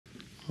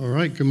All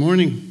right, good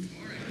morning.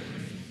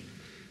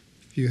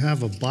 If you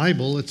have a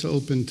Bible, it's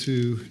open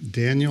to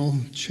Daniel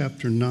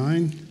chapter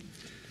 9.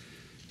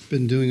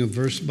 Been doing a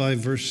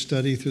verse-by-verse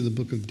study through the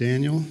book of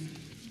Daniel.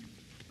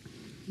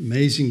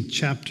 Amazing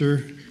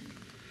chapter.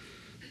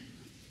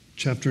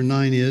 Chapter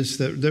 9 is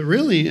that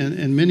really,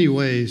 in many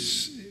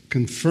ways,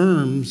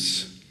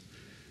 confirms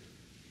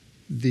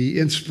the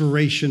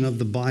inspiration of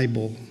the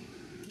Bible.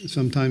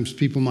 Sometimes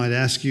people might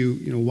ask you,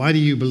 why do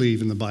you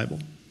believe in the Bible?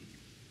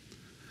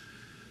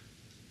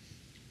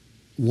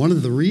 One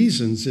of the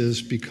reasons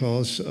is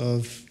because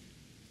of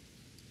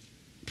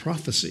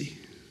prophecy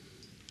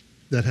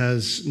that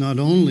has not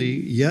only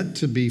yet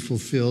to be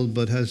fulfilled,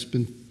 but has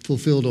been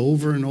fulfilled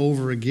over and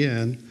over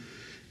again.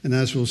 And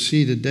as we'll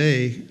see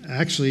today,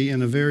 actually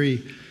in a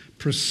very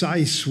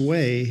precise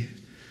way,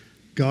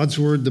 God's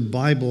Word, the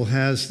Bible,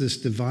 has this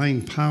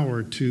divine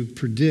power to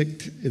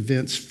predict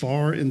events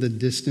far in the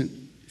distant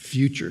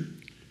future.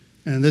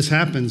 And this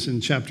happens in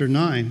chapter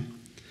 9.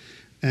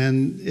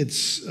 And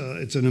it's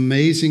an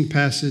amazing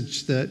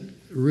passage that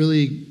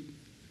really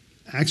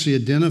actually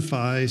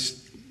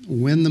identifies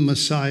when the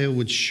Messiah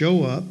would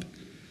show up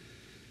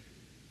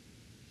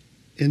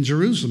in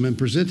Jerusalem and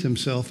present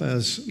himself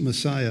as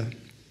Messiah.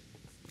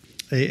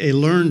 A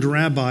learned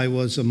rabbi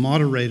was a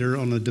moderator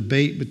on a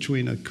debate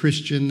between a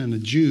Christian and a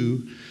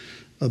Jew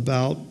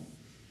about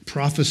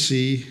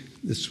prophecy.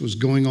 This was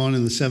going on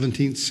in the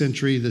 17th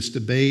century, this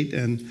debate.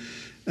 And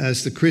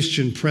as the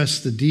Christian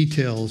pressed the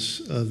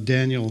details of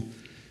Daniel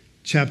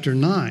chapter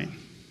 9,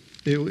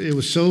 it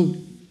was so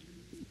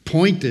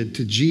pointed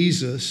to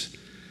Jesus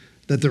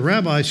that the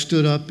rabbi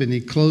stood up and he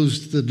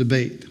closed the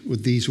debate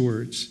with these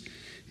words.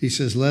 He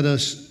says, "Let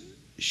us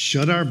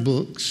shut our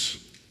books,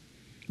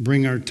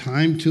 bring our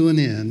time to an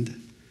end,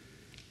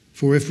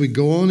 for if we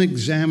go on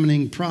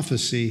examining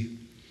prophecy,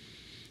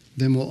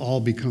 then we'll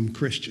all become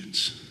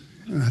Christians."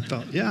 And I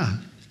thought, yeah,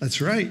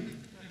 that's right.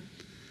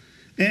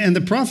 And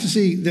the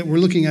prophecy that we're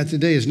looking at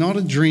today is not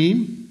a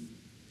dream.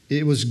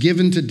 It was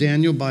given to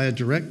Daniel by a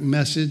direct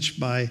message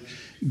by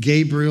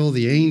Gabriel,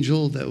 the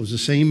angel that was the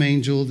same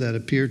angel that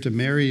appeared to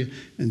Mary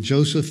and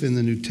Joseph in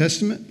the New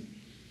Testament.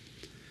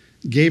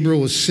 Gabriel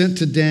was sent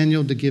to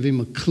Daniel to give him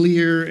a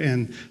clear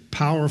and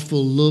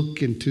powerful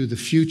look into the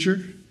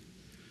future.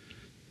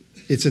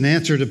 It's an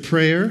answer to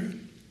prayer.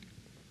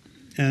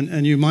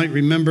 And you might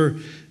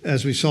remember,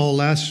 as we saw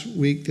last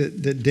week,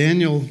 that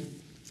Daniel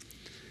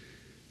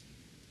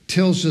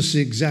tells us the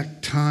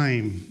exact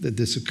time that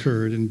this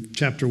occurred. In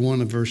chapter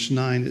 1 of verse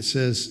 9, it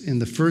says, "In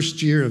the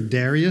first year of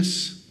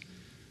Darius,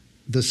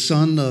 the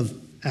son of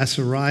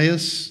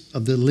Ahasuerus,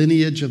 of the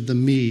lineage of the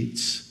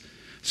Medes."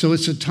 So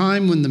it's a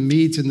time when the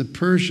Medes and the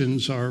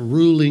Persians are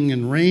ruling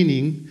and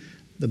reigning.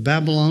 The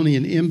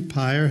Babylonian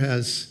Empire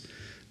has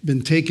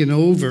been taken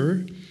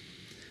over.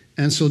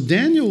 And so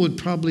Daniel would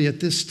probably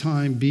at this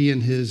time be in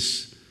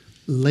his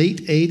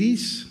late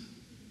 80s,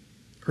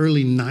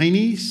 early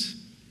 90s.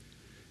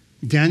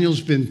 Daniel's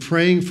been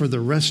praying for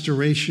the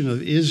restoration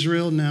of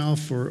Israel now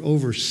for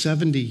over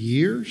 70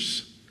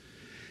 years.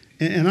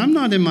 And I'm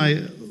not in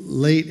my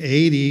late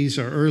 80s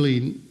or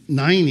early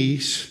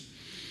 90s,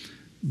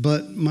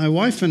 but my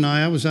wife and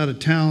I was out of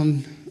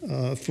town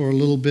for a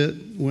little bit,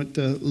 went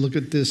to look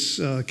at this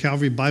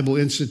Calvary Bible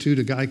Institute.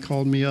 A guy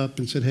called me up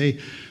and said, "Hey,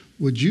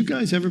 would you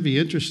guys ever be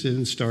interested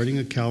in starting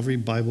a Calvary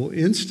Bible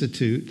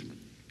Institute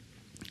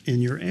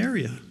in your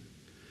area?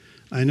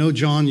 I know,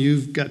 John,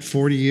 you've got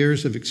 40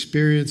 years of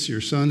experience. Your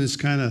son is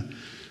kind of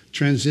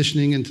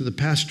transitioning into the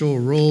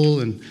pastoral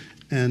role,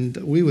 and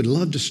we would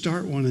love to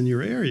start one in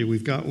your area.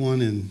 We've got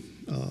one in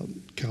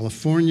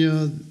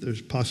California.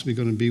 There's possibly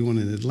going to be one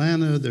in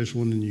Atlanta. There's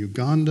one in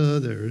Uganda.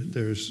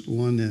 There's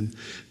one in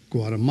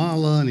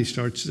Guatemala, and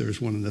there's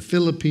one in the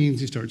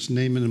Philippines." He starts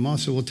naming them all.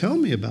 So, well, tell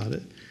me about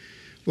it.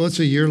 Well, it's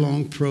a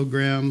year-long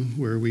program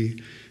where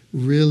we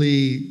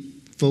really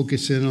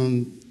focus in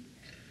on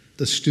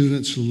the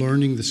students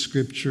learning the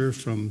scripture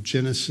from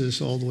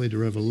Genesis all the way to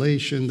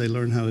Revelation. They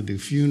learn how to do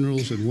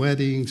funerals and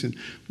weddings, and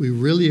we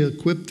really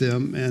equip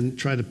them and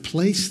try to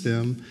place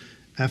them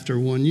after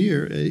 1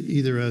 year,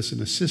 either as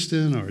an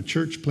assistant or a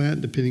church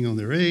plant, depending on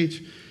their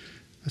age.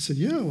 I said,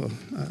 yeah, well,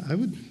 I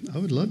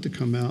would love to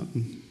come out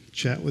and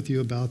chat with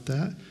you about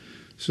that.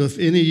 So if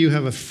any of you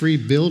have a free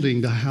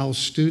building to house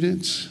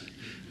students,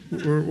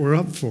 we're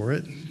up for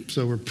it.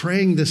 So we're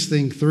praying this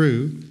thing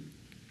through.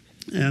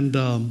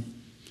 And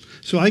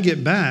so I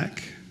get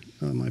back.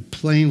 My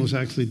plane was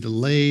actually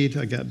delayed.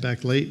 I got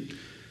back late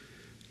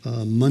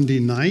Monday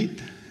night,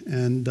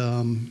 and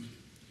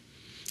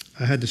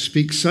I had to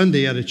speak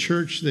Sunday at a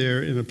church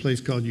there in a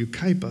place called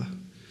Yucaipa.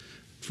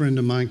 A friend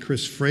of mine,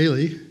 Chris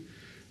Fraley,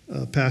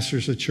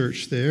 pastors a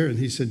church there, and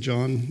he said,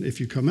 "John, if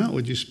you come out,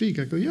 would you speak?"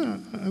 I go, "Yeah,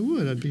 I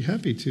would. I'd be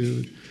happy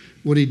to."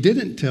 What he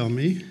didn't tell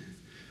me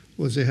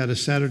was they had a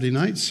Saturday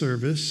night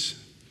service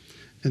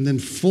and then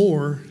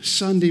 4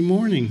 Sunday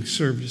morning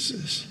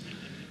services.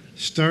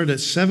 Start at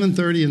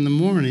 7:30 in the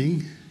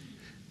morning,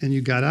 and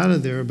you got out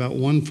of there about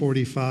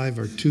 1:45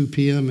 or 2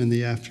 p.m. in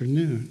the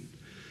afternoon.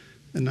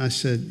 And I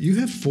said, "You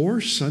have 4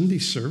 Sunday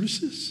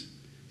services?"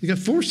 You got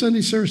 4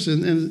 Sunday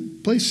services, and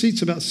the place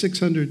seats about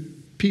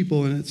 600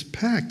 people, and it's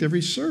packed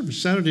every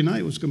service. Saturday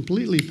night was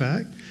completely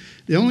packed.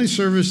 The only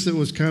service that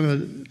was kind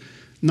of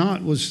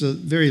not was the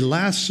very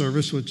last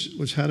service,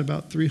 which had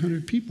about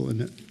 300 people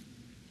in it.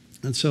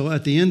 And so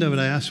at the end of it,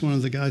 I asked one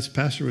of the guys,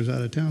 pastor was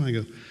out of town, I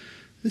go,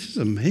 this is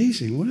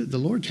amazing. The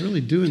Lord's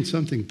really doing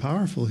something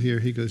powerful here.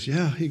 He goes,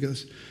 yeah. He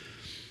goes,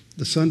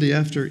 the Sunday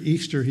after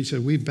Easter, he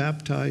said, we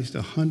baptized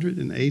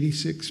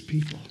 186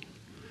 people.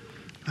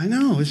 I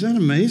know, is that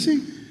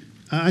amazing?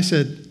 I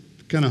said,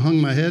 kind of hung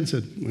my head and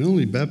said, we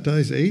only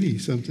baptized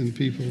 80-something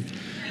people.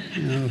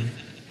 You know.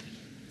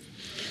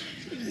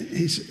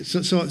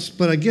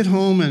 But I get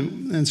home,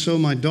 and so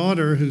my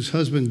daughter, whose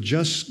husband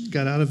just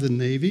got out of the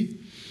Navy,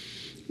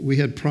 we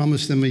had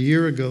promised them a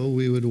year ago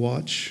we would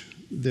watch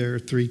their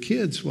 3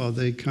 kids while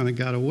they kind of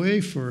got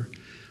away for,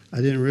 I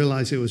didn't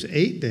realize it was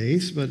 8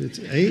 days, but it's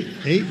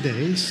eight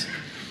days.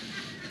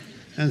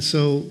 And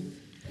so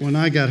when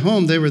I got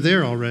home, they were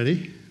there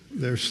already.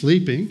 They're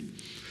sleeping.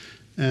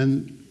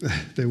 And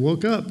they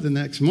woke up the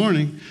next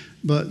morning.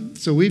 But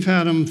so we've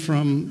had them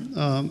from,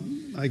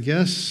 I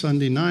guess,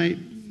 Sunday night.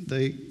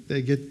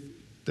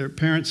 Their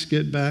parents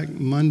get back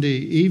Monday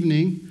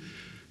evening.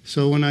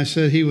 So when I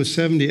said he was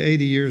 70,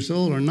 80 years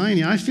old, or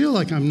 90, I feel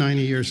like I'm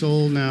 90 years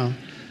old now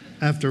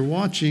after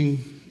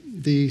watching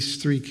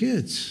these 3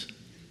 kids.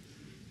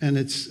 And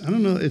it's, I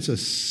don't know, it's a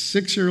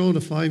 6-year-old, a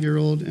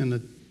 5-year-old, and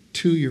a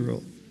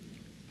 2-year-old.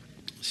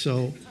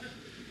 So,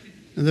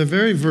 and they're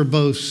very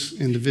verbose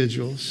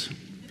individuals.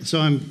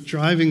 So I'm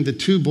driving the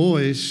 2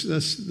 boys,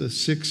 that's the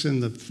 6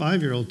 and the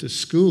 5-year-old, to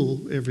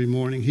school every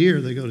morning here.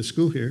 They go to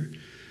school here.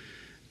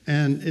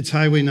 And it's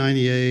Highway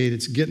 98.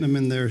 It's getting them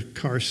in their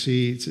car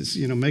seats. It's,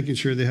 making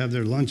sure they have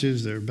their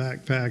lunches, their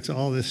backpacks,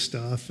 all this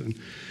stuff. And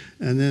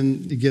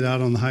then you get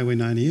out on the Highway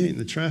 98, and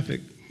the traffic,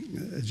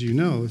 as you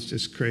know, it's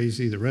just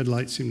crazy. The red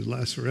lights seem to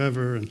last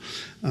forever, and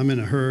I'm in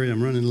a hurry.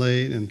 I'm running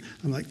late, and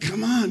I'm like,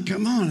 come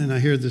on. And I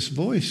hear this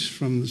voice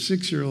from the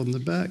 6-year-old in the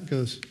back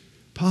goes,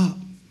 Pop,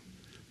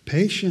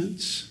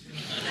 patience.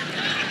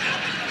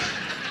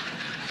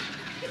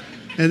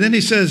 And then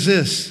he says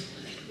this,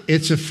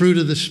 it's a fruit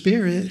of the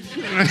Spirit.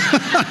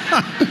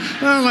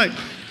 I'm like,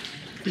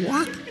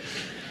 what?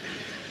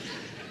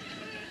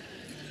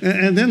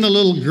 And then the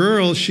little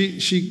girl, she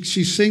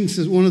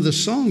sings one of the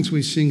songs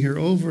we sing here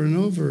over and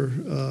over,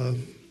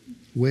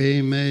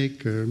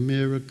 Waymaker,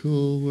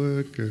 Miracle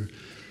Worker.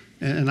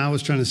 And I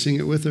was trying to sing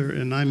it with her,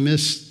 and I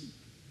missed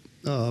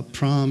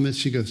Promise.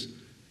 She goes,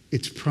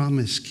 it's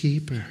Promise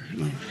Keeper.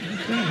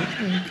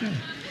 Okay.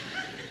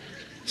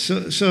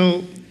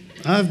 So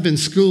I've been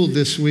schooled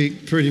this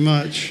week pretty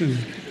much, and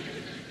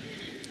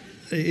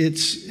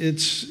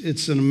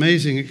it's an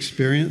amazing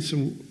experience.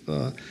 And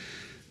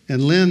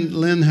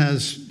Lynn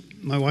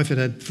my wife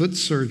had foot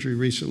surgery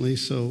recently,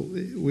 so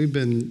we've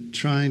been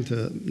trying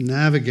to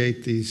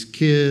navigate these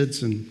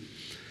kids. And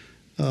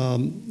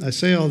I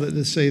say all that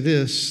to say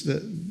this,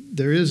 that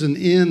there is an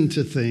end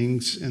to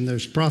things, and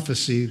there's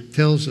prophecy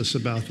tells us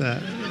about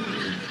that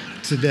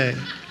today.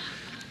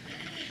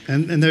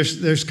 And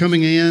there's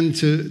coming an end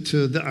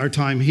to our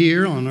time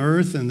here on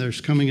earth, and there's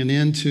coming an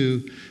end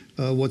to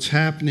what's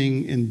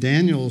happening in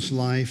Daniel's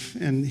life.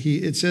 And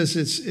it says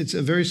it's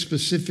a very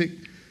specific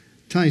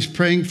time. He's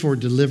praying for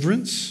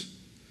deliverance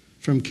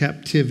from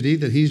captivity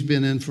that he's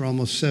been in for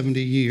almost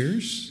 70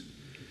 years.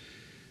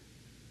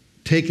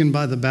 Taken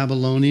by the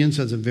Babylonians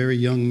as a very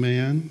young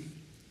man.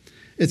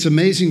 It's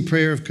amazing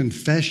prayer of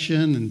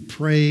confession and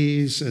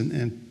praise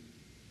and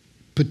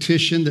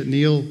petition that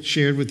Neil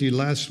shared with you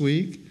last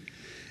week.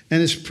 And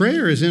his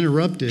prayer is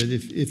interrupted,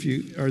 if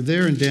you are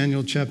there in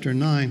Daniel chapter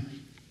 9,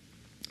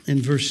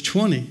 in verse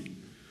 20.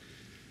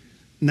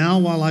 Now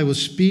while I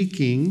was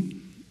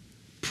speaking,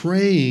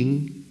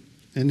 praying,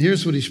 and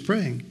here's what he's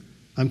praying.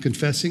 I'm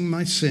confessing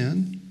my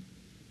sin,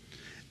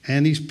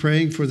 and he's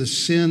praying for the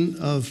sin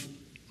of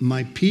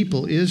my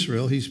people,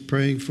 Israel. He's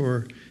praying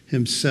for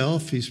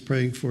himself. He's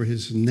praying for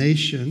his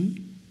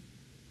nation.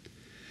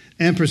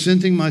 And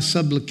presenting my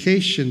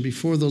supplication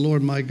before the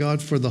Lord my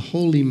God for the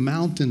holy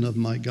mountain of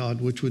my God,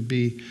 which would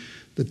be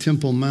the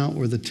Temple Mount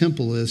where the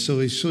temple is. So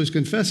he's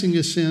confessing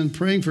his sin,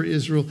 praying for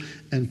Israel,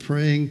 and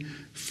praying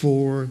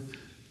for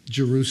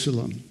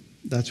Jerusalem.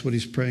 That's what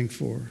he's praying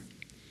for.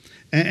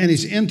 And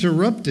he's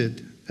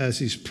interrupted as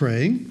he's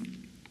praying.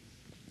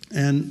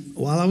 And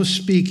while I was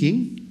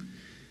speaking,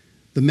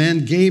 the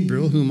man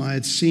Gabriel, whom I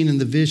had seen in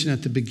the vision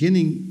at the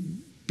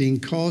beginning, being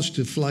caused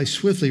to fly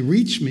swiftly,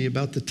 reached me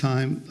about the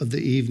time of the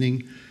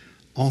evening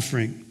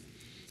offering.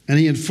 And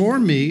he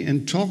informed me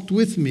and talked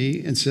with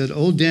me and said,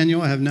 "O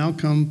Daniel, I have now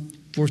come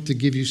forth to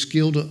give you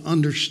skill to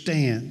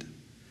understand.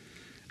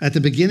 At the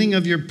beginning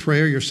of your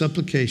prayer, your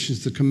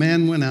supplications, the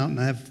command went out, and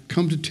I have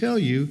come to tell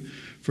you,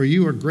 for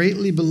you are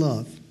greatly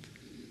beloved.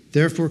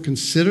 Therefore,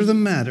 consider the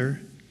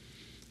matter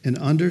and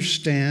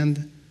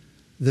understand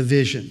the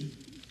vision."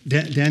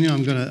 Daniel,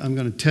 I'm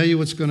going to tell you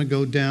what's going to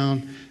go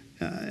down,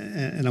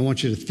 and I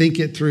want you to think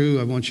it through.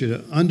 I want you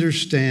to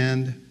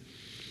understand.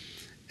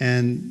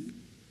 And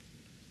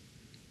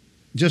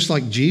just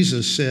like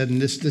Jesus said,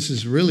 and this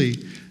is really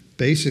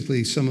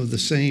basically some of the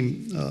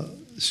same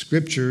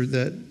scripture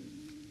that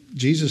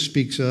Jesus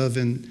speaks of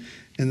in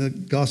the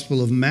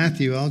Gospel of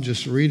Matthew. I'll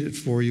just read it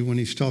for you when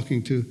he's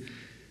talking to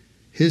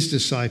his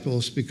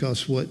disciples,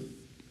 because what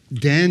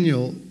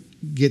Daniel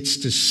gets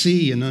to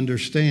see and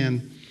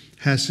understand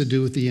has to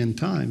do with the end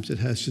times. It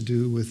has to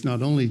do with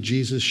not only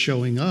Jesus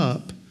showing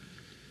up,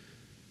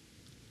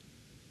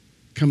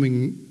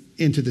 coming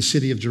into the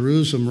city of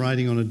Jerusalem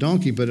riding on a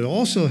donkey, but it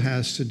also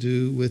has to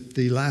do with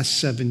the last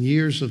 7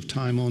 years of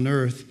time on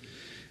earth.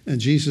 And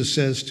Jesus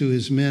says to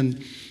his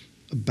men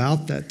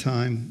about that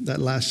time, that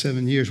last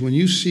 7 years, when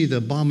you see the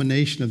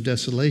abomination of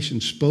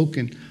desolation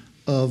spoken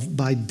of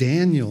by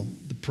Daniel,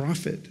 the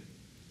prophet,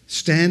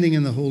 standing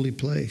in the holy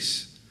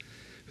place,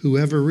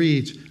 whoever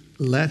reads,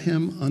 let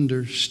him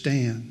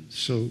understand.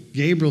 So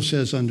Gabriel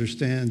says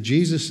understand.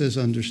 Jesus says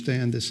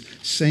understand this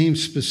same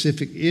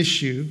specific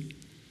issue.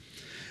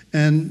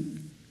 And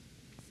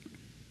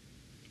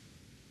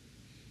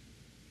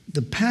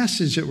the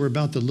passage that we're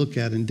about to look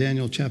at in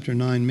Daniel chapter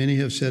 9, many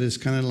have said is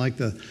kind of like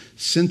the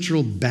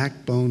central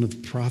backbone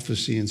of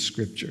prophecy in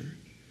Scripture.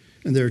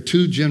 And there are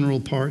two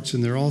general parts,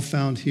 and they're all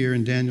found here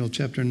in Daniel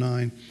chapter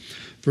 9,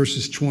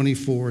 verses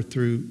 24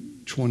 through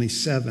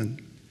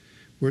 27,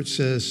 where it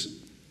says,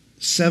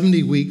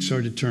 70 weeks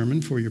are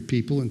determined for your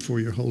people and for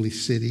your holy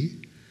city.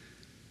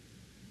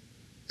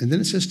 And then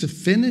it says to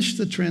finish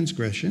the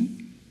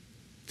transgression,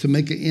 to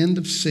make an end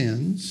of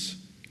sins,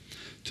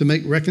 to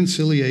make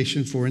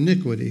reconciliation for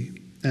iniquity,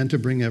 and to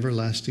bring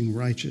everlasting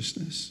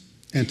righteousness,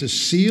 and to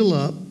seal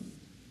up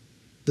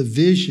the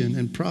vision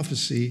and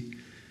prophecy,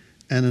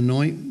 and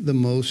anoint the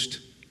most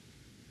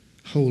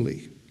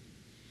holy.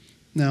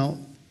 Now,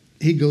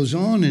 he goes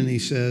on and he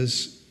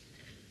says,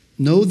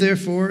 know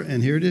therefore,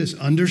 and here it is,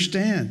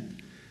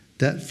 understand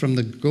that from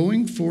the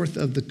going forth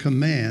of the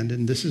command,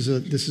 and this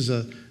is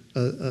a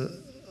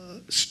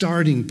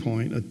starting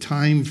point, a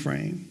time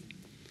frame,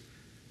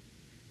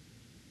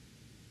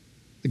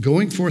 the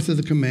going forth of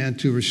the command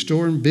to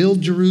restore and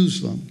build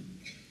Jerusalem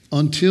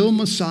until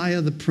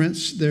Messiah the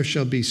Prince, there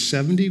shall be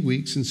 70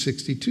 weeks and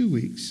 62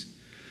 weeks.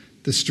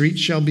 The streets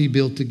shall be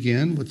built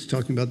again, what's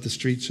talking about the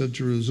streets of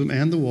Jerusalem,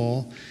 and the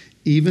wall,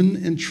 even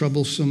in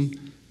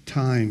troublesome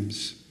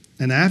times.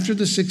 And after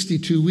the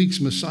 62 weeks,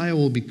 Messiah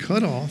will be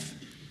cut off,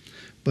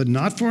 but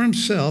not for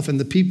himself, and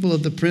the people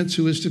of the prince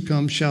who is to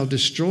come shall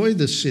destroy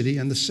the city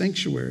and the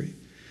sanctuary.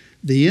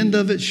 The end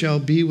of it shall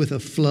be with a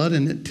flood,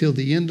 and until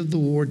the end of the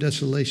war,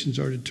 desolations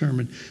are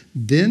determined.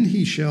 Then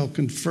he shall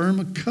confirm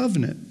a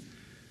covenant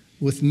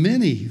with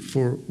many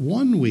for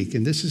 1 week.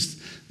 And this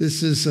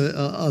is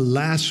a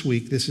last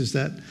week. This is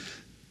that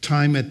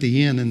time at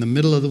the end. In the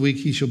middle of the week,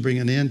 he shall bring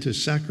an end to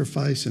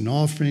sacrifice and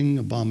offering.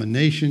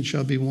 Abomination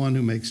shall be one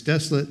who makes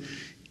desolate,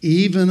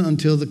 even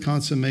until the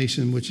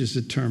consummation which is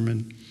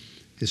determined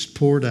is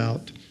poured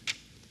out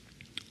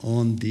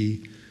on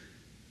the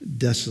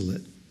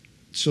desolate.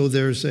 So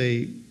there's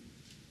a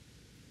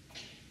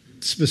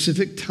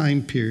specific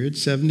time period,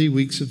 70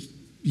 weeks of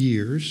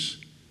years.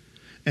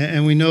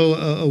 And we know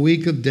a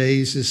week of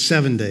days is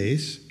 7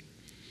 days.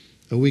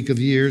 A week of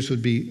years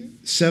would be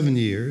 7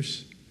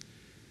 years.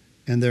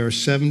 And there are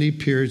 70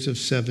 periods of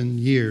 7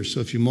 years. So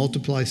if you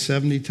multiply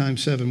 70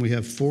 times 7, we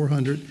have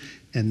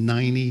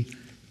 490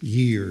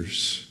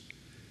 years.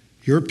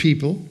 Your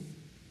people,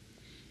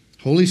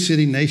 holy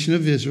city, nation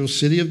of Israel,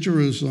 city of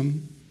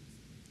Jerusalem,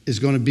 is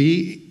going to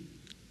be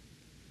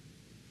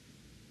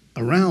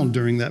around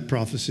during that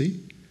prophecy.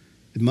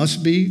 It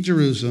must be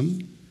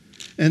Jerusalem.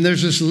 And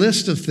there's this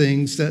list of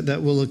things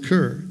that will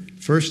occur.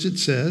 First it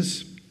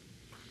says,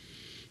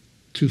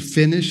 to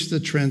finish the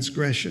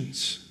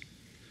transgressions,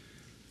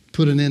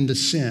 put an end to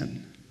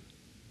sin,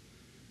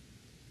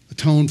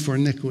 atone for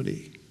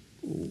iniquity.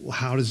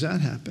 How does that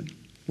happen?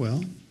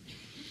 Well,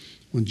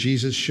 when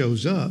Jesus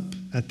shows up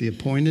at the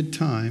appointed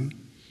time,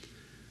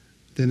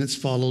 then it's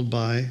followed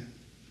by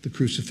the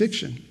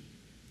crucifixion.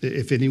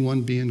 If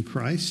anyone be in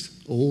Christ,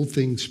 old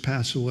things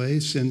pass away,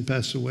 sin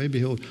pass away.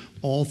 Behold,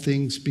 all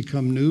things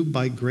become new.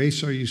 By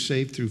grace are you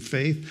saved through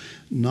faith,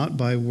 not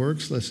by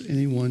works, lest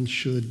anyone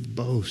should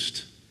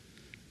boast.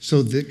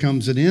 So there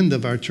comes an end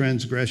of our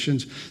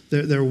transgressions.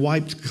 They're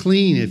wiped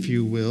clean, if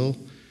you will,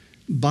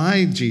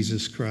 by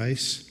Jesus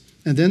Christ.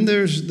 And then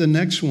there's the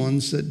next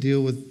ones that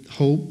deal with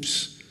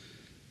hopes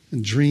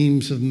and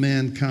dreams of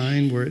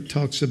mankind, where it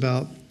talks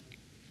about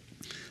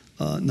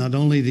not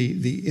only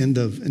the end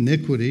of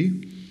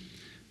iniquity,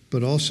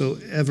 but also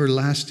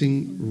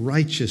everlasting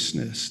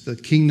righteousness. The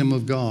kingdom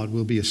of God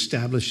will be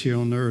established here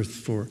on earth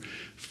for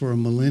a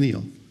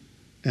millennial.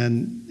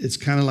 And it's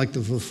kind of like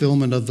the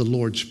fulfillment of the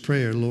Lord's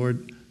Prayer.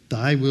 Lord,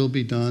 thy will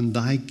be done,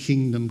 thy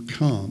kingdom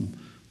come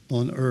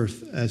on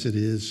earth as it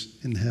is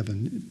in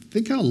heaven.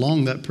 Think how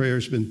long that prayer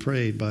has been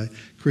prayed by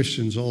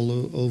Christians all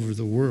over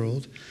the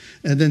world.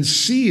 And then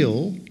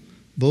seal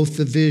both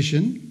the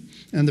vision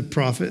and the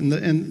prophet.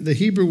 And the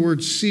Hebrew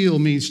word seal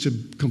means to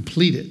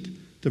complete it,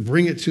 to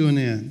bring it to an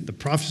end. The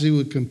prophecy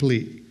would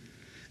complete.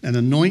 And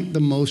anoint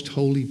the most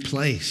holy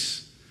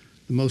place.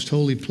 The most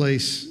holy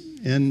place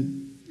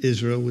in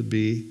Israel would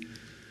be,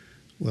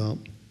 well,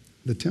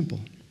 the temple.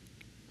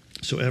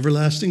 So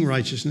everlasting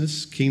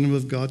righteousness, kingdom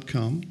of God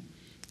come,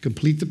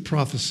 complete the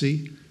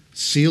prophecy,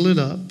 seal it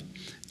up,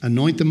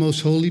 anoint the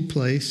most holy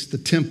place, the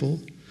temple.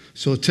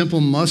 So a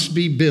temple must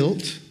be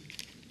built,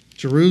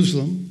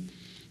 Jerusalem,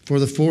 for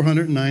the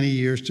 490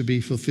 years to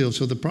be fulfilled.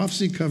 So the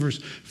prophecy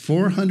covers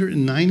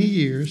 490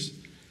 years,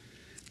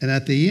 and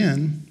at the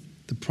end,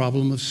 the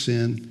problem of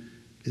sin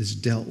is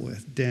dealt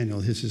with. Daniel,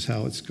 this is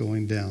how it's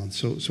going down.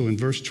 So in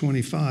verse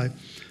 25,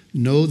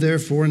 know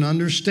therefore and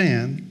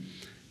understand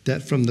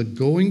that from the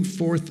going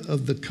forth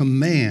of the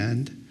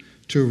command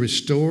to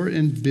restore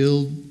and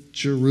build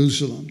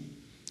Jerusalem.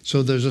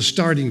 So there's a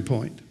starting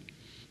point.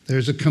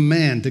 There's a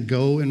command to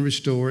go and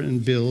restore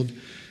and build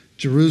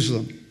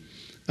Jerusalem.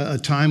 A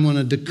time when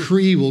a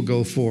decree will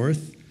go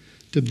forth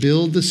to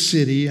build the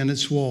city and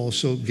its walls.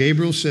 So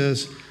Gabriel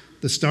says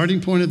the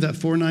starting point of that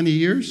 490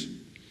 years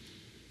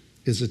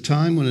is a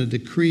time when a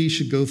decree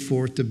should go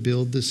forth to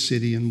build the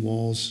city and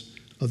walls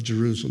of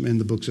Jerusalem. In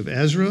the books of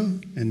Ezra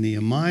and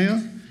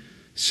Nehemiah,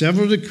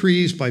 several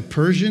decrees by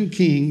Persian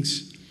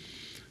kings,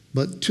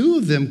 but two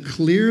of them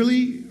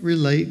clearly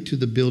relate to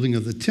the building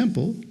of the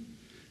temple,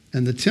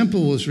 and the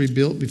temple was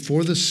rebuilt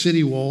before the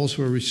city walls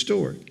were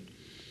restored.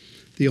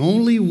 The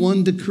only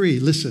one decree,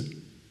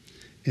 listen,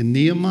 in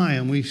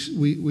Nehemiah, and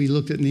we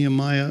looked at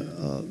Nehemiah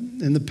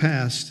in the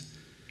past,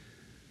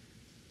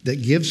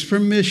 that gives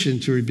permission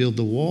to rebuild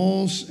the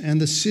walls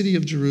and the city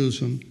of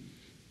Jerusalem.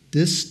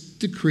 This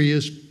decree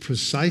is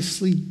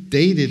precisely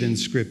dated in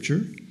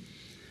Scripture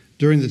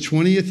during the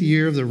 20th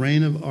year of the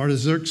reign of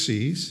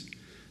Artaxerxes.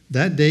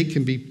 That date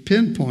can be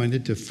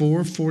pinpointed to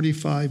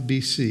 445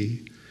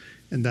 BC,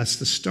 and that's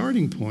the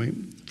starting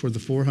point for the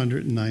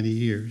 490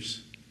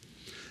 years.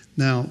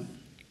 Now,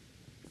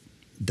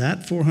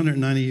 that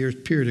 490 years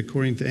period,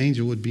 according to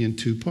Angel, would be in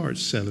two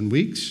parts, 7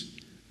 weeks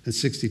and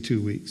 62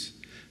 weeks.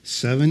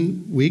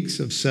 7 weeks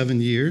of 7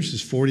 years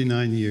is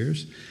 49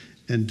 years.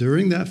 And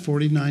during that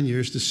 49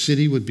 years, the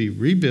city would be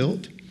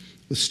rebuilt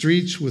with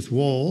streets, with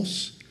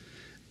walls.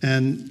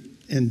 And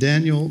in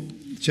Daniel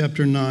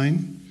chapter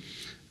 9,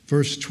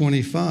 verse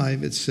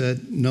 25, it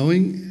said,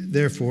 knowing,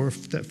 therefore,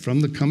 that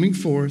from the coming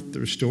forth to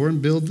restore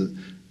and build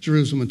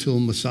Jerusalem until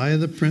Messiah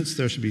the Prince,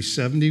 there should be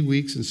 70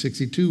 weeks and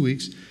 62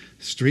 weeks.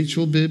 Streets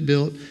will be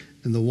built,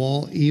 and the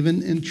wall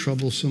even in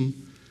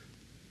troublesome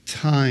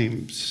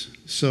times.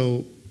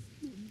 So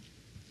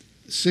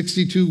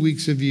 62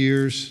 weeks of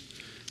years,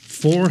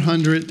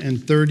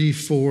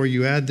 434.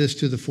 You add this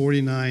to the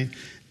 49,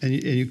 and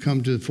you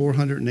come to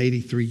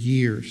 483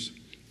 years.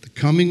 The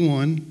coming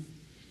one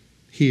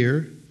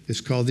here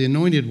is called the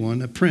Anointed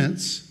One, a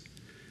prince.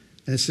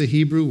 And it's the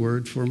Hebrew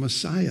word for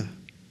Messiah.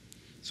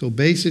 So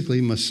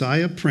basically,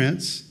 Messiah,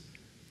 prince,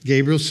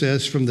 Gabriel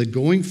says, from the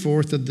going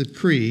forth of the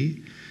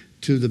decree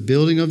to the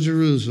building of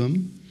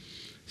Jerusalem,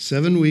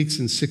 7 weeks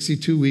and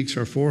 62 weeks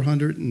are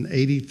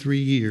 483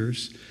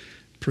 years.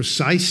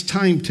 Precise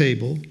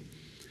timetable.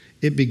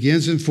 It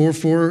begins in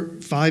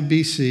 445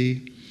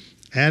 BC.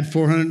 Add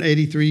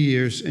 483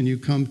 years, and you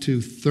come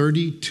to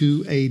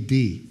 32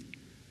 AD.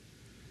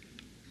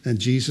 And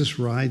Jesus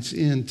rides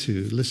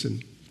into,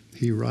 listen,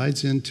 he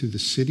rides into the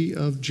city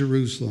of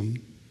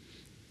Jerusalem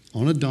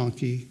on a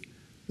donkey.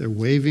 They're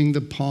waving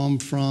the palm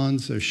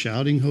fronds. They're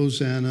shouting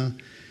Hosanna.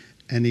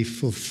 And he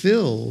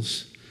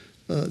fulfills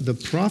the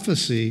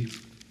prophecy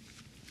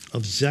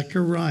of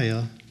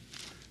Zechariah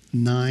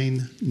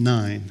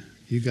 9:9.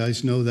 You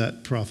guys know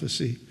that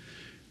prophecy.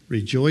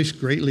 Rejoice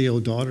greatly, O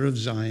daughter of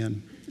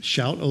Zion.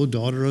 Shout, O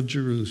daughter of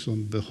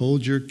Jerusalem.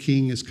 Behold, your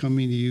king is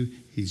coming to you.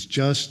 He's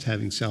just,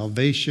 having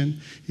salvation.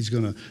 He's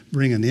going to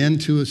bring an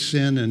end to his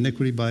sin and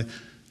iniquity by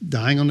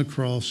dying on the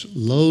cross,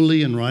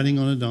 lowly and riding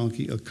on a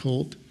donkey, a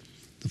colt,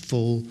 the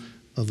foal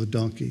of a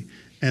donkey.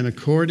 And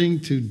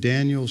according to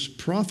Daniel's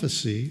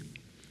prophecy,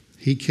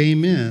 he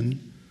came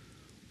in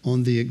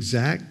on the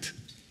exact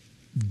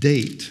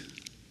date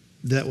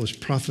that was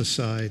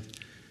prophesied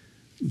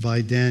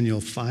by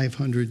Daniel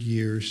 500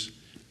 years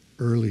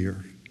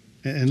earlier.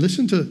 And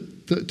listen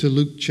to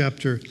Luke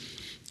chapter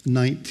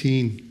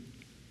 19.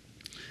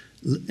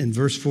 In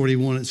verse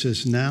 41, it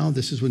says, now,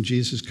 this is when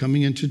Jesus is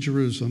coming into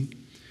Jerusalem.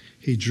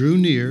 He drew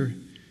near,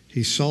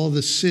 he saw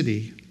the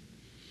city,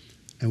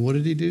 and what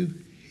did he do?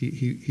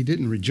 He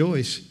didn't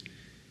rejoice,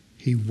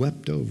 he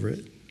wept over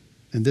it.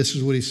 And this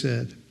is what he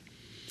said,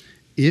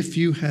 if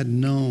you had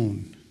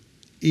known,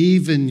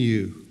 even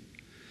you,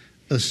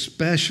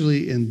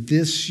 especially in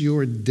this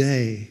your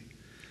day,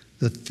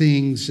 the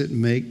things that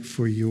make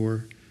for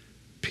your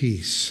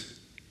peace.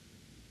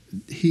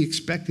 He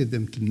expected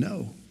them to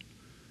know.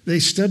 They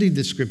studied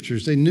the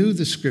scriptures. They knew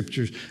the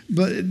scriptures.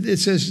 But it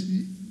says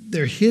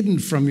they're hidden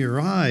from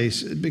your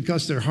eyes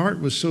because their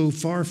heart was so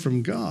far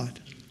from God.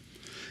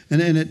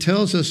 And it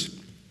tells us,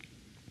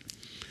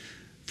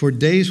 for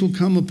days will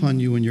come upon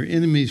you when your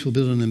enemies will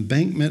build an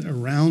embankment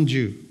around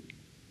you,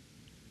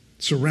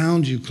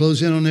 surround you,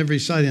 close in on every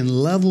side, and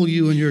level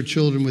you and your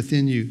children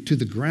within you to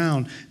the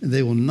ground, and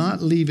they will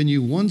not leave in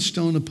you one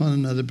stone upon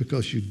another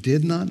because you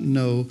did not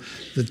know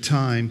the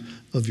time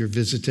of your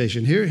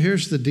visitation.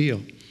 Here's the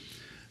deal.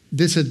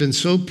 This had been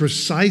so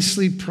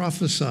precisely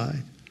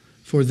prophesied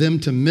For them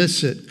to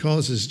miss it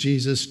causes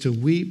Jesus to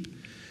weep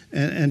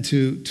and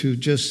to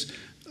just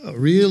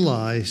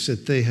realize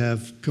that they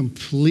have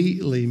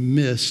completely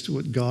missed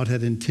what God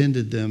had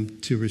intended them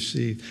to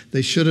receive.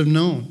 They should have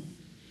known.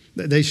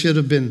 They should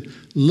have been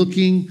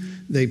looking.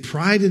 They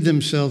prided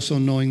themselves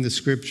on knowing the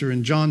Scripture.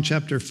 In John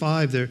chapter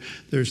 5,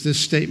 there's this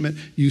statement,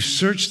 you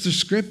search the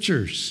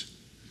Scriptures,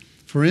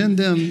 for in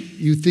them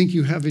you think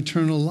you have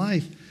eternal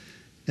life,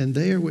 and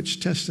they are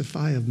which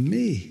testify of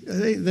me.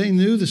 They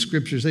knew the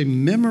Scriptures. They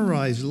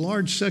memorized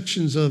large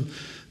sections of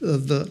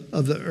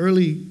the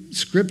early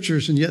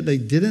Scriptures, and yet they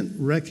didn't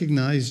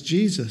recognize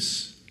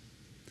Jesus.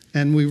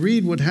 And we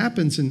read what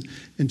happens in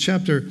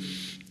chapter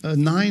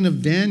 9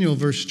 of Daniel,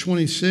 verse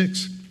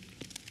 26,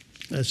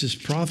 as this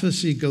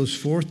prophecy goes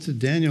forth to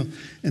Daniel.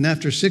 And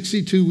after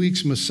 62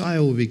 weeks,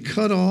 Messiah will be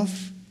cut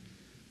off,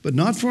 but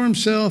not for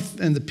himself,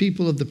 and the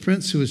people of the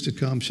prince who is to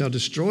come shall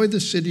destroy the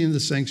city and the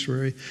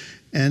sanctuary,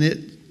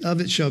 and of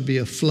it shall be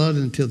a flood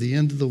until the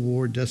end of the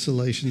war.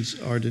 Desolations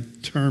are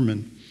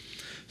determined.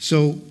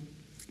 So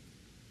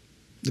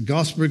the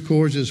gospel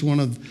records is one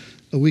of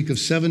a week of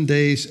 7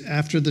 days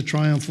after the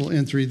triumphal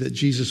entry that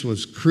Jesus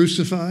was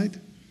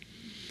crucified.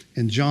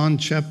 In John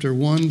chapter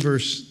 1,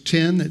 verse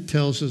 10, it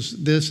tells us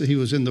this, that he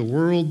was in the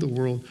world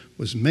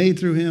was made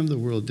through him, the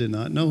world did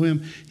not know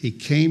him. He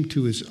came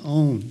to his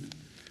own,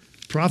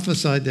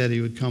 prophesied that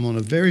he would come on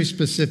a very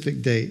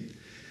specific date,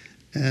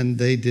 and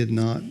they did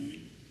not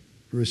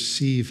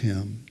receive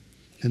him.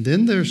 And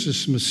then there's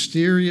this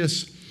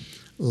mysterious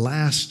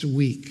last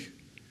week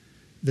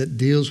that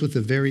deals with the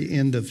very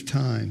end of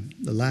time,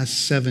 the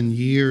last 7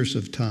 years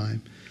of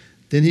time.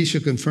 Then he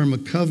shall confirm a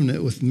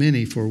covenant with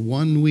many for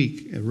 1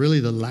 week, really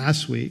the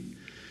last week.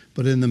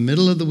 But in the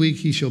middle of the week,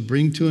 he shall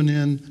bring to an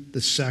end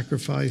the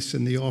sacrifice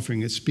and the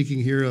offering. It's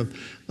speaking here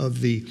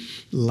of the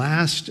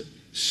last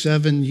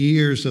 7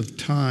 years of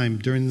time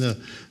during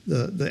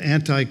the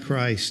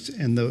Antichrist.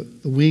 And the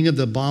wing of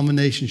the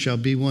abomination shall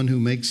be one who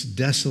makes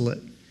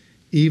desolate,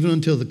 even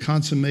until the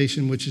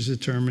consummation which is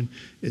determined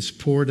is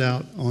poured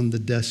out on the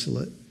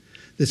desolate.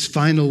 This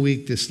final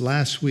week, this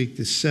last week,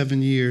 this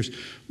 7 years,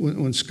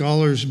 when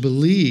scholars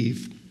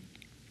believe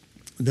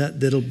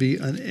that that'll be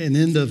an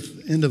end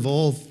of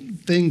all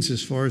things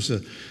as far as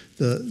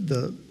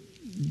the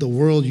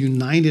world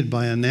united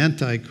by an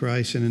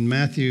Antichrist. And in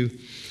Matthew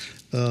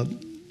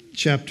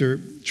chapter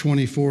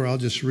 24, I'll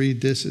just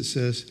read this. It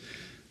says,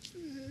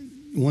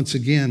 once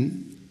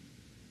again,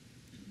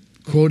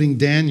 quoting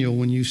Daniel,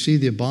 when you see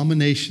the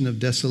abomination of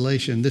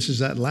desolation, this is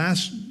that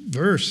last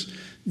verse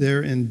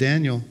there in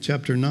Daniel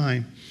chapter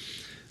 9.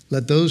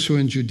 Let those who are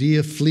in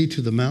Judea flee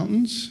to the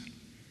mountains.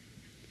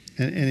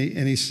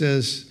 And he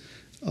says,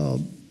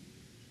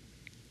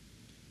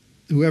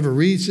 whoever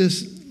reads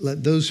this,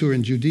 let those who are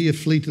in Judea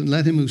flee to,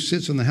 let him who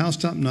sits on the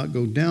housetop not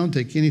go down,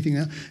 take anything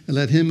out, and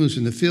let him who's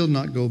in the field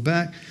not go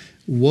back.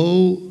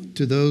 Woe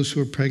to those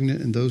who are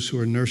pregnant and those who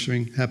are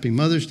nursing. Happy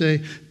Mother's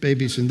Day,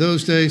 babies in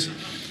those days.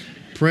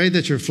 Pray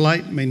that your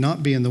flight may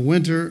not be in the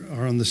winter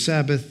or on the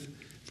Sabbath,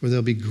 for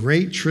there'll be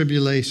great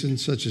tribulation,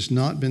 such as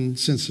not been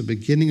since the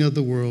beginning of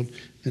the world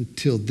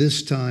until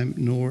this time,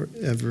 nor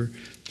ever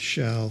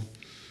shall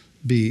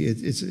be.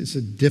 It's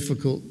a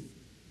difficult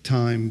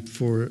time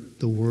for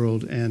the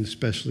world and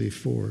especially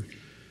for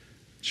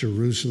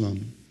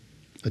Jerusalem.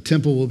 A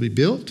temple will be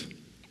built.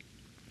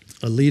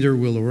 A leader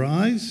will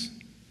arise.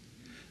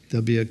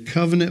 There'll be a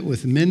covenant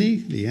with many,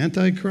 the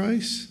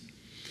Antichrist.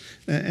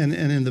 And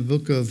in the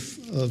book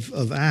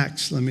of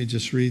Acts, let me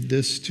just read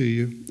this to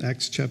you.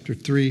 Acts chapter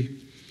 3,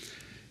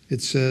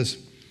 it says,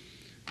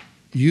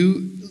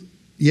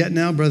 Yet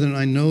now, brethren,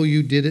 I know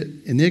you did it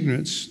in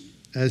ignorance,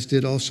 as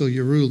did also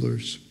your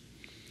rulers.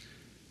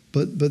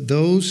 But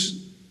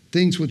those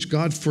things which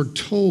God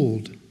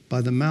foretold by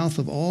the mouth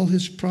of all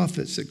his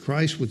prophets that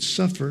Christ would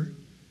suffer,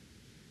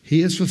 he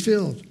has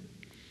fulfilled.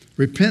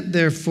 Repent,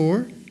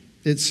 therefore,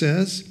 it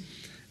says,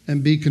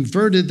 and be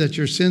converted, that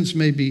your sins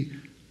may be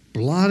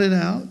blotted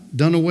out,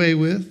 done away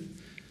with,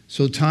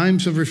 so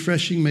times of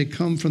refreshing may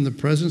come from the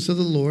presence of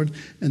the Lord,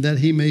 and that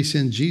he may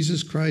send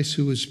Jesus Christ,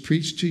 who was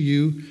preached to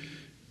you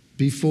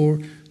before,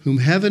 whom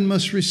heaven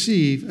must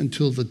receive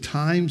until the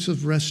times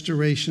of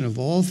restoration of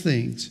all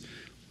things,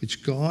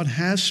 which God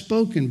has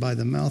spoken by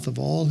the mouth of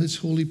all his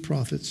holy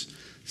prophets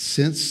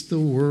since the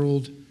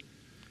world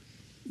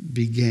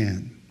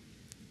began.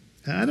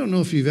 And I don't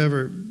know if you've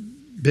ever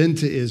been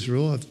to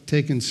Israel. I've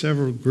taken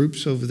several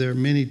groups over there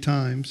many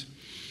times.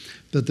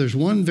 But there's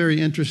one very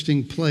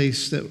interesting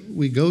place that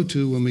we go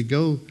to when we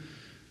go,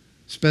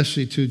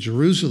 especially to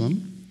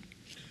Jerusalem,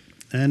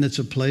 and it's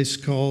a place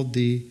called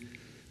the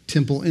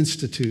Temple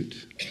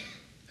Institute.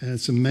 And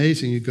it's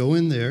amazing. You go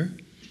in there,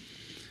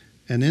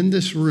 and in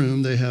this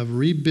room, they have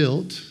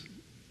rebuilt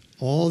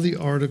all the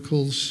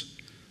articles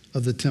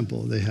of the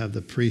temple. They have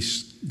the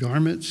priest's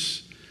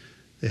garments.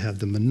 They have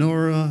the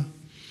menorah.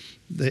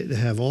 They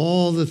have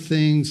all the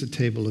things, the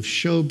table of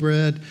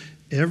showbread,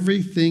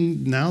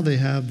 everything. Now they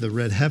have the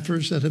red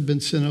heifers that have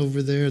been sent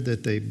over there,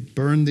 that they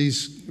burn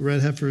these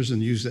red heifers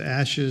and use the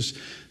ashes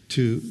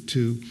to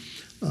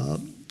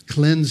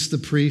cleanse the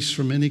priests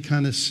from any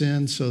kind of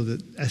sin so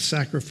that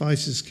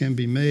sacrifices can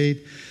be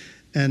made.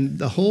 And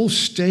the whole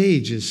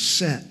stage is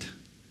set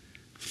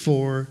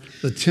for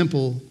the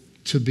temple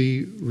to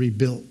be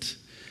rebuilt.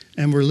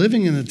 And we're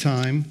living in a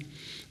time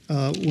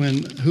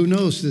when, who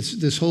knows,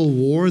 this whole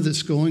war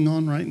that's going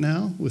on right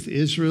now with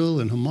Israel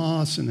and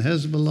Hamas and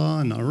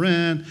Hezbollah and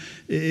Iran,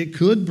 it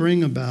could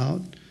bring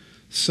about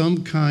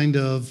some kind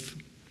of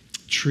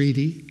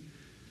treaty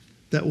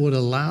that would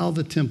allow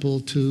the temple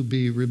to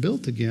be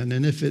rebuilt again.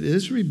 And if it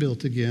is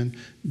rebuilt again,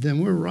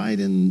 then we're right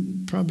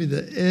in probably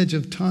the edge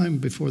of time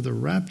before the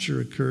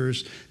rapture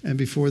occurs and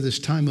before this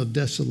time of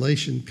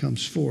desolation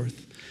comes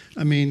forth.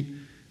 I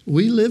mean,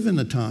 we live in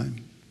a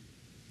time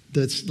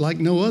that's like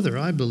no other,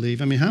 I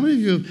believe. I mean, how many of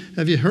you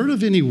have you heard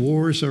of any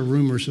wars or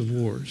rumors of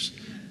wars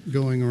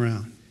going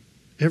around?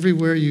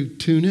 Everywhere you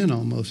tune in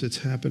almost, it's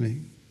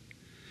happening.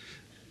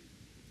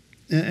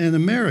 And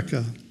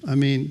America, I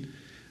mean,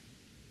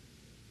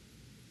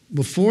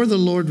 before the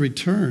Lord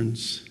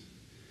returns,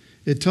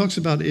 it talks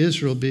about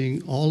Israel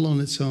being all on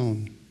its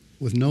own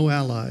with no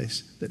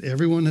allies, that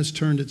everyone has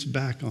turned its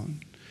back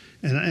on.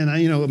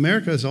 And you know,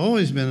 America has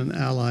always been an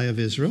ally of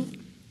Israel.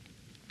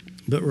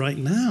 But right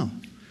now,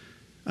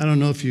 I don't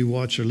know if you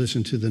watch or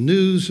listen to the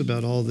news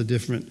about all the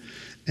different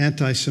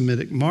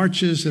anti-Semitic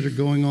marches that are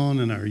going on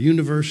in our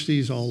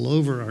universities all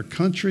over our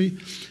country.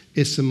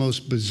 It's the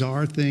most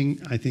bizarre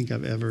thing I think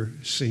I've ever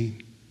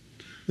seen.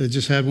 They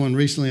just had one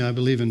recently, I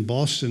believe, in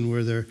Boston,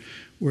 where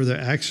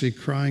they're actually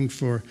crying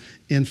for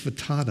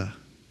intifada,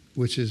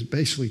 which is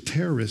basically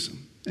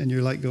terrorism. And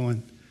you're like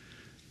going,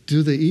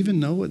 do they even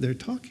know what they're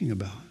talking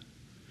about?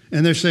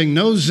 And they're saying,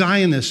 no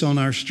Zionists on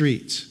our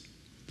streets.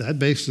 That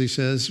basically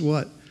says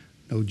what?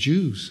 No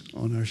Jews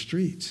on our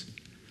streets.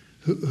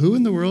 Who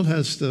in the world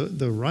has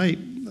the right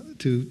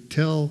to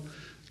tell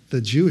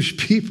the Jewish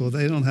people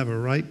they don't have a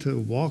right to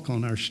walk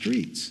on our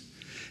streets?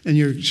 And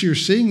you're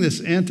seeing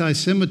this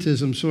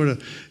anti-Semitism sort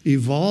of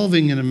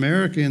evolving in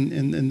America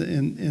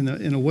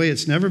in a way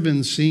it's never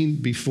been seen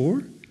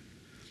before.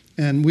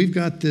 And we've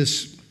got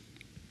this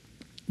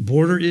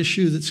border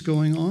issue that's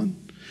going on.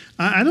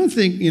 I don't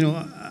think, you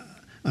know,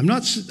 I'm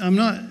not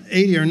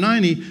 80 or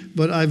 90,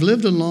 but I've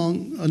lived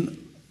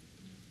long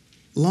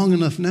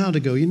enough now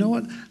to go, you know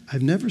what?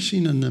 I've never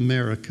seen an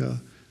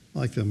America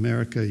like the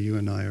America you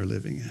and I are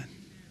living in.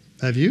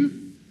 Have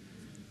you?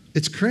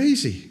 It's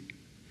crazy.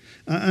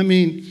 I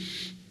mean,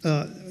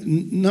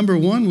 number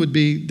one would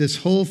be this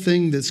whole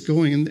thing that's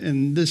going,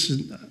 and this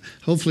is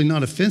hopefully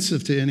not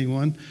offensive to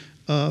anyone,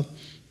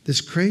 this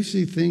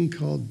crazy thing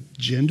called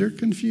gender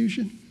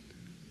confusion.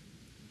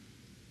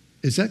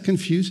 Is that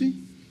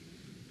confusing?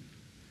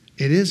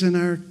 It is in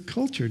our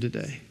culture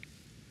today.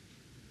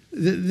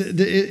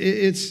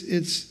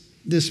 It's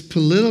this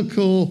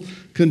political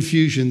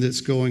confusion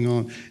that's going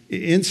on,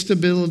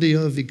 instability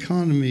of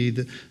economy,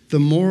 the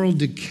moral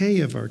decay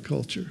of our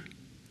culture.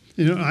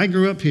 You know, I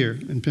grew up here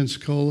in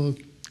Pensacola,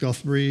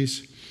 Gulf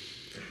Breeze,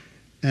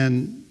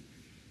 and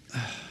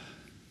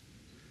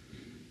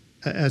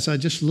as I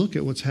just look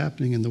at what's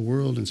happening in the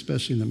world, and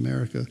especially in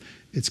America,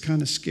 it's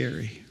kind of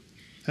scary.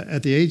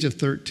 At the age of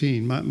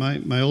 13,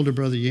 my older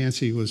brother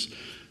Yancey was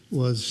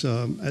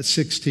at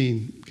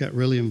 16, got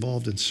really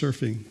involved in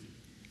surfing.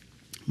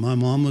 My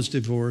mom was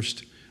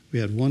divorced. We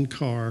had one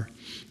car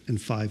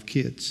and 5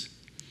 kids.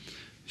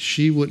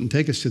 She wouldn't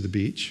take us to the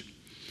beach.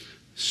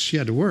 She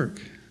had to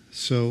work.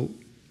 So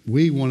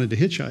we wanted to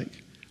hitchhike.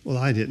 Well,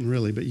 I didn't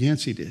really, but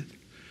Yancey did.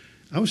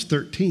 I was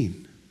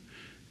 13.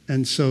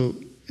 And so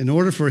in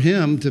order for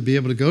him to be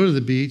able to go to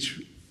the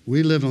beach,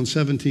 we lived on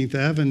 17th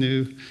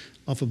Avenue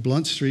off of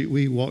Blunt Street.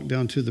 We walked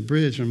down to the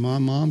bridge, and my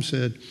mom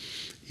said,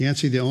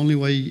 Yancey, the only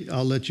way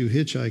I'll let you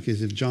hitchhike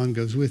is if John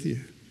goes with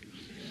you.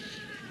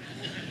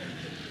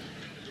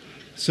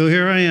 So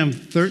here I am,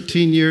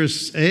 13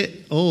 years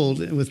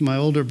old with my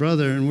older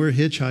brother, and we're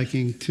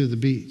hitchhiking to the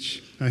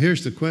beach. Now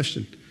here's the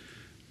question.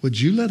 Would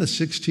you let a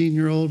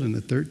 16-year-old and a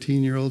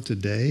 13-year-old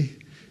today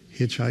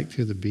hitchhike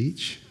to the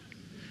beach?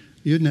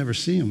 You'd never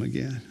see them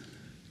again.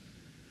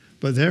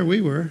 But there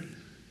we were.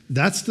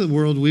 That's the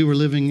world we were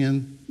living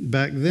in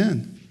back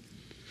then.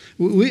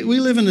 We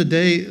live in a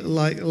day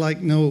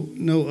like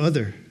no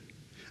other.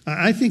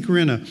 I think we're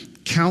in a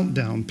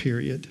countdown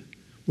period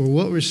where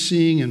what we're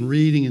seeing and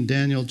reading in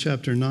Daniel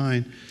chapter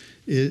 9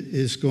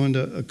 is going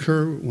to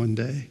occur one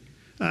day.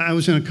 I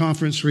was in a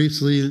conference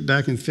recently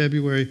back in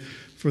February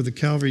for the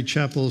Calvary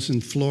Chapels in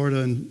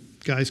Florida, and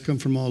guys come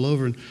from all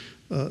over. And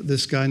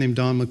this guy named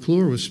Don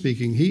McClure was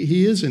speaking.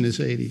 He is in his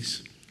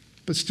 80s,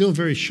 but still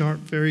very sharp,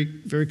 very,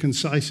 very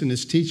concise in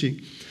his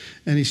teaching.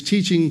 And he's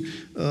teaching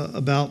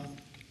about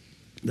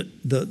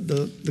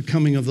the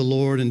coming of the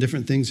Lord and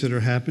different things that are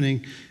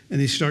happening.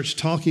 And he starts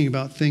talking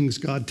about things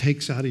God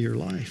takes out of your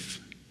life.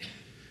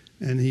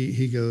 And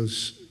he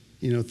goes,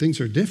 you know, things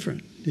are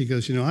different. He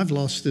goes, you know, I've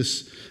lost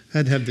this, I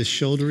had to have this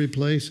shoulder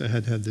replaced. I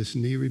had to have this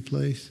knee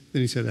replaced.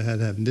 Then he said, I had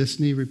to have this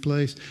knee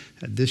replaced,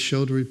 had this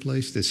shoulder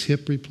replaced, this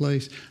hip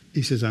replaced.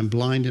 He says, I'm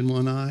blind in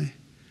one eye.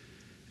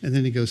 And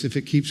then he goes, if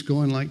it keeps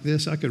going like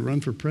this, I could run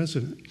for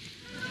president.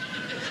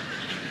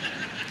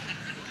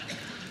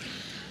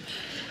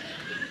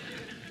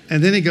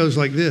 And then he goes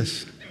like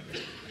this.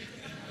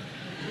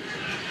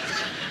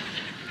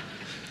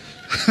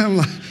 I'm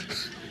like,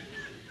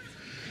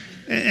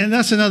 and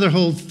that's another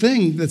whole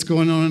thing that's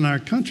going on in our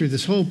country,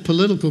 this whole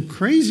political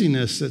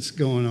craziness that's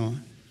going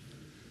on.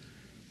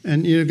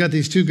 And you've got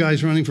these two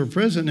guys running for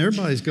president, and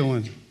everybody's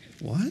going,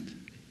 what?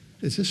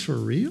 Is this for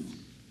real?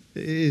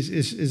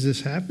 Is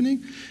this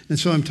happening? And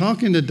so I'm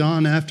talking to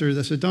Don after.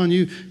 I said, Don,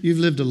 you've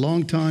lived a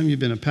long time. You've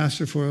been a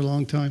pastor for a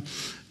long time.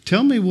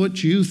 Tell me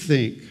what you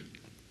think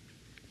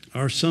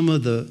are some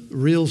of the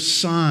real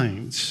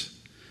signs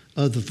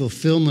of the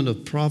fulfillment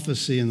of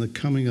prophecy and the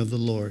coming of the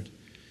Lord.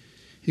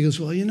 He goes,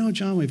 well,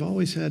 John, we've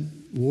always had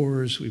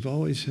wars. We've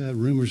always had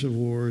rumors of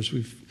wars.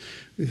 We've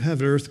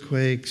had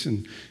earthquakes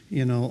and,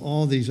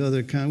 all these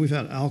other we've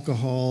had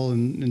alcohol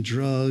and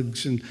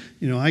drugs. And,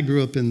 I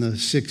grew up in the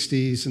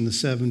 60s and the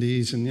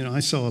 70s. And, I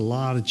saw a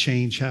lot of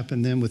change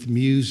happen then with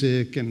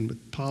music and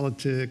with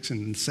politics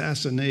and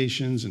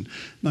assassinations and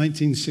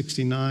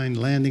 1969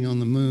 landing on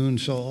the moon.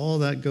 Saw all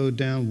that go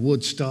down,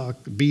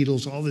 Woodstock, the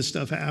Beatles, all this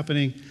stuff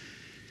happening.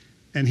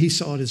 And he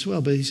saw it as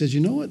well. But he says,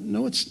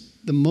 what's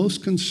the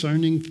most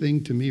concerning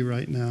thing to me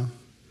right now?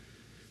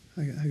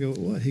 I go,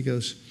 what? He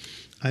goes,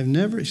 I've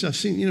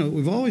seen,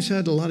 we've always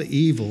had a lot of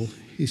evil,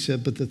 he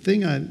said, but the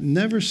thing I've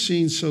never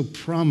seen so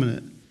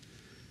prominent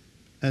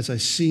as I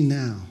see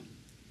now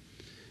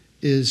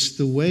is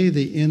the way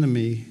the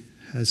enemy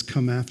has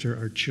come after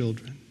our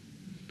children.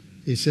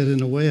 He said,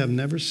 in a way I've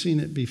never seen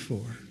it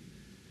before.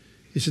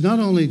 He said, not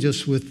only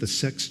just with the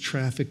sex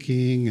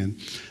trafficking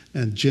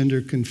and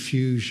gender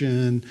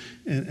confusion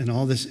and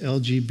all this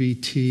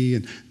LGBT,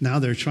 and now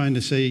they're trying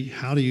to say,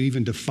 how do you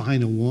even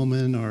define a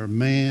woman or a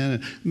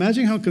man?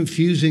 Imagine how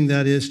confusing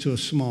that is to a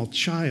small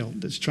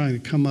child that's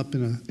trying to come up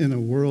in a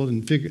world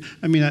and figure.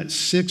 At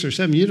 6 or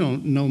 7, you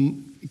don't know,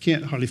 you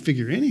can't hardly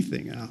figure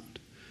anything out.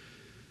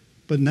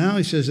 But now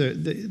he says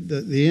that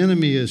the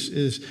enemy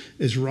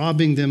is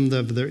robbing them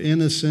of their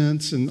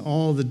innocence and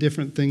all the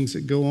different things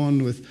that go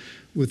on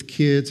with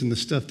kids and the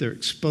stuff they're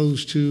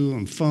exposed to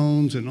on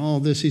phones and all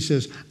this. He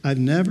says, I've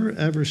never,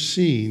 ever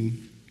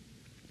seen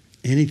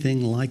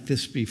anything like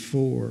this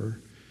before,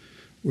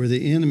 where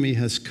the enemy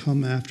has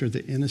come after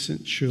the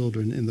innocent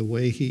children in the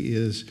way he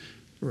is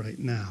right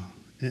now.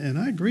 And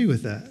I agree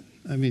with that.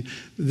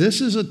 This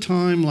is a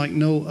time like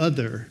no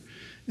other.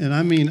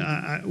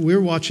 And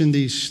we're watching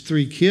these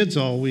 3 kids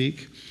all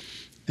week,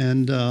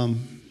 and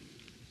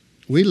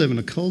we live in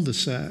a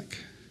cul-de-sac.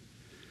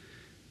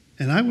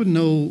 And I would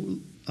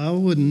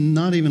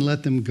not even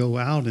let them go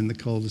out in the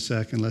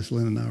cul-de-sac unless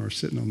Lynn and I were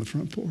sitting on the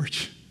front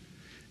porch.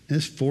 And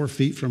it's 4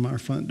 feet from our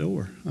front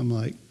door. I'm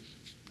like,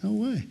 no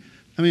way.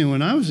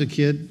 When I was a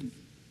kid,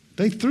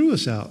 they threw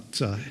us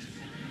outside.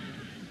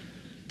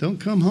 Don't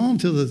come home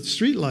till the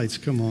street lights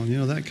come on,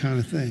 that kind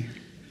of thing.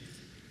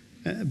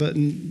 But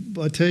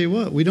I tell you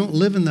what, we don't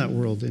live in that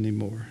world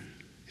anymore.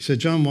 He said,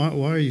 John,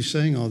 why are you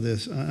saying all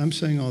this? I'm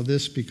saying all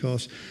this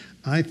because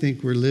I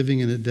think we're living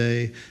in a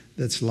day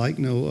that's like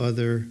no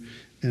other,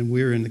 and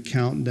we're in the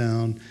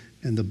countdown,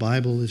 and the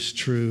Bible is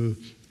true,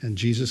 and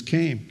Jesus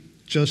came,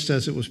 just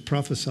as it was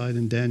prophesied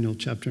in Daniel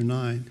chapter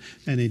 9,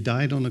 and he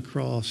died on the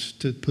cross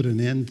to put an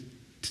end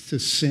to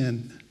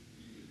sin,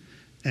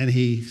 and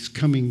he's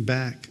coming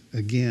back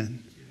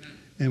again.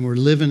 And we're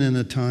living in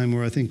a time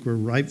where I think we're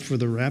ripe for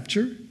the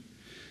rapture,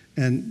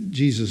 and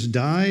Jesus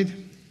died,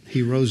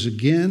 he rose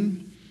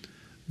again,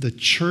 the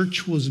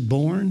church was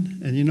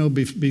born, and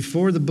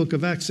before the book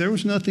of Acts, there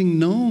was nothing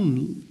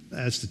known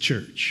as the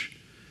church.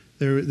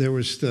 There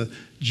was the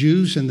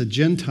Jews and the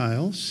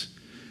Gentiles,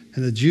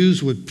 and the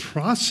Jews would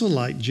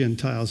proselyte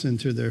Gentiles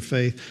into their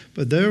faith,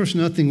 but there was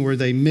nothing where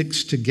they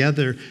mixed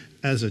together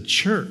as a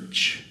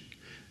church.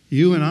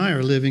 You and I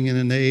are living in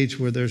an age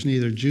where there's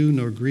neither Jew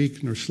nor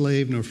Greek nor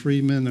slave nor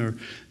freeman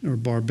nor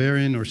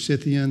barbarian or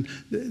Scythian,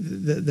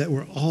 that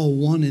we're all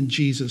one in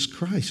Jesus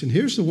Christ. And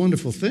here's the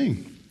wonderful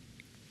thing.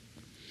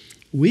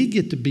 We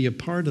get to be a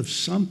part of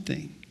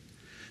something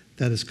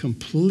that is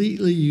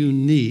completely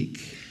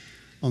unique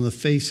on the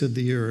face of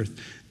the earth,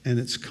 and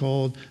it's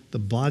called the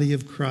body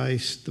of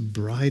Christ, the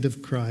bride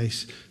of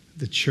Christ,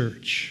 the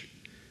church.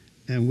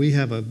 And we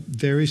have a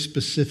very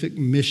specific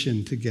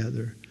mission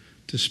together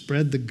to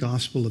spread the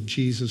gospel of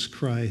Jesus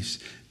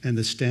Christ and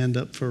to stand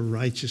up for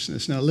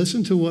righteousness. Now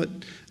listen to what,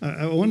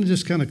 I want to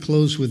just kind of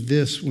close with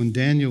this when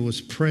Daniel was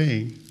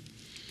praying,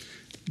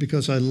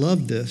 because I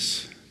love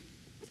this.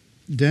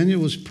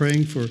 Daniel was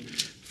praying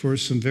for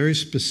some very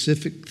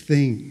specific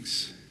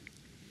things.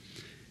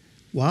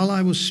 While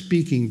I was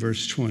speaking,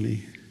 verse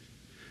 20,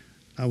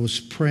 I was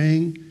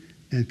praying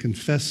and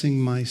confessing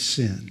my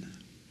sin.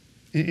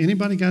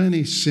 Anybody got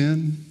any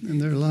sin in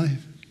their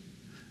life?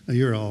 Oh,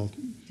 you're all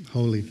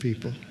holy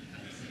people.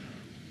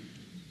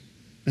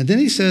 And then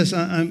he says,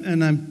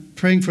 I'm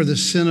praying for the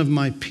sin of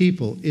my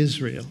people,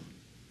 Israel.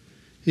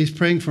 He's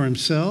praying for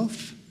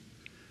himself,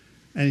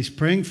 and he's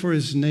praying for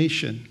his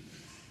nation,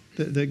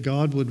 that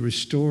God would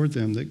restore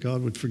them, that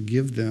God would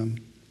forgive them.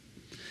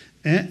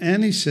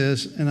 And he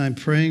says, and I'm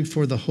praying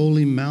for the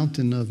holy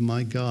mountain of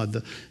my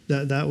God.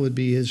 That would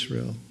be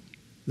Israel.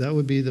 That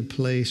would be the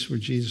place where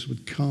Jesus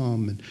would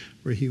come and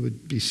where he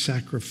would be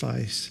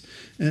sacrificed.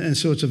 And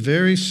so it's a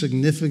very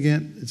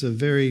significant, it's a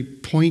very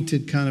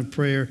pointed kind of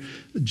prayer,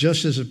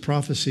 just as a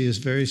prophecy is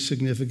very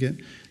significant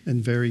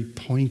and very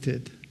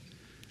pointed.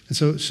 And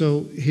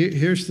so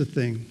here's the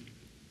thing.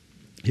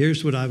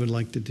 Here's what I would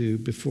like to do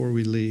before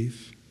we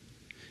leave.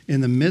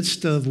 In the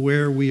midst of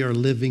where we are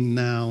living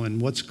now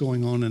and what's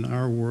going on in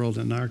our world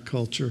and our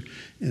culture,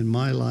 in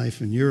my life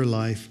and your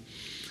life,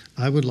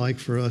 I would like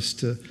for us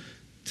to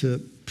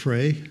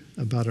pray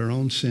about our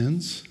own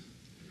sins.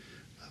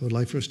 I would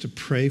like for us to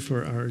pray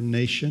for our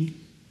nation.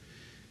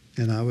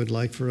 And I would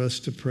like for us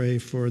to pray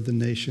for the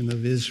nation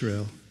of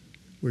Israel,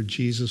 where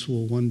Jesus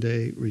will one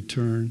day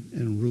return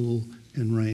and rule and reign.